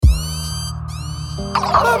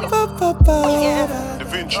Da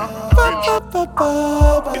Vinci,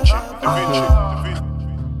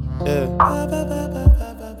 Yeah.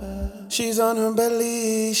 She's on her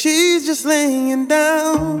belly, she's just laying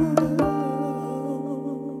down.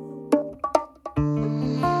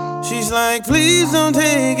 She's like, please don't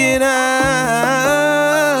take it out.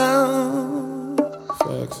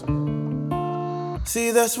 Facts.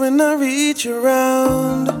 See, that's when I reach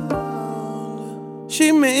around.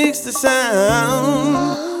 She makes the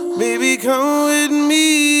sound. Baby, come with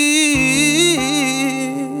me.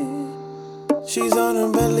 She's on her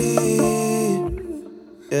belly.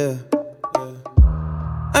 Yeah.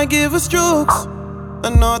 I give her strokes,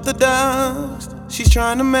 unorthodox. She's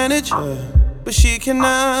trying to manage, but she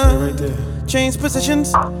cannot. Right there. Change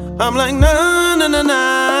positions. I'm like, nah, nah, nah,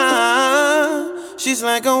 nah. She's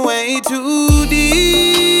like, I'm way too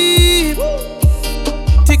deep.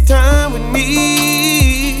 Take time with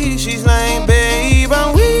me. She's like, babe,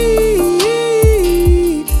 I'm weak.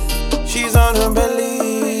 She's on her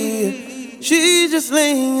belly. She's just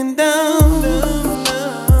laying down.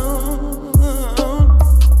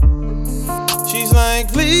 She's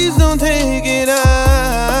like, please don't take it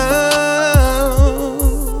out.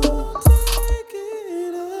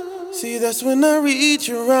 See, that's when I reach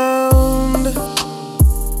around.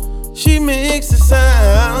 She makes the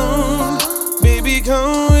sound. Baby,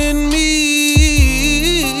 come with me.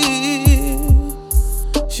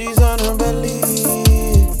 She's on her belly.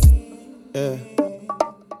 Yeah.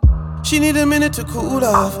 She need a minute to cool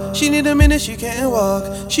off. She need a minute she can't walk.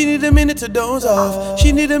 She need a minute to doze off.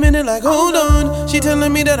 She need a minute like hold on. She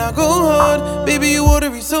telling me that I go hard. Baby, you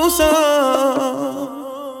watery so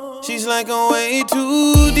soft. She's like I'm way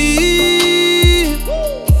too deep.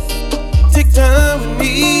 Take time with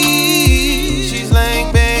me. She's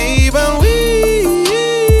like, babe, I'm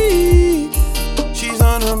weak. She's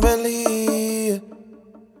on her belly.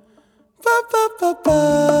 Ba ba ba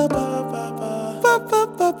ba ba ba ba ba ba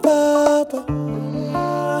ba ba.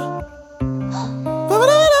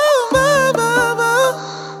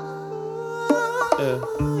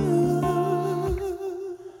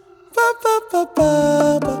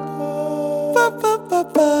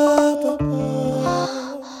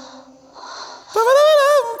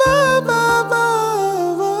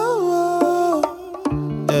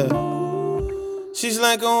 She's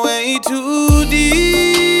like I'm way too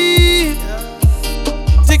deep.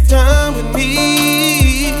 Take time with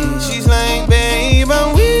me. She's like, babe,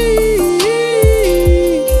 I'm weak.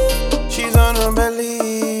 She's on her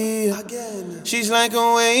belly again. She's like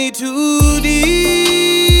I'm way too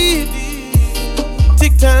deep.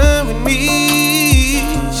 Take time with me.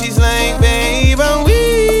 She's like, babe, I'm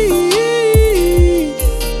weak.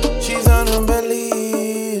 She's on her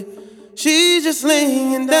belly. She's just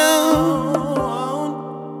laying down.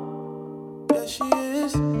 Yeah, she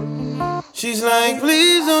is. She's like,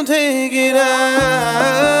 please don't take it out.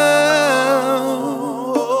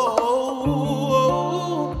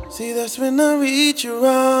 See, that's when I reach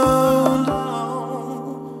around.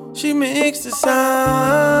 She makes the sound.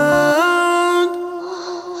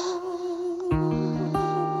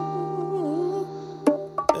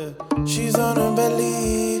 Yeah. She's on her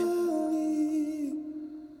belly.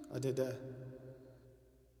 I did that.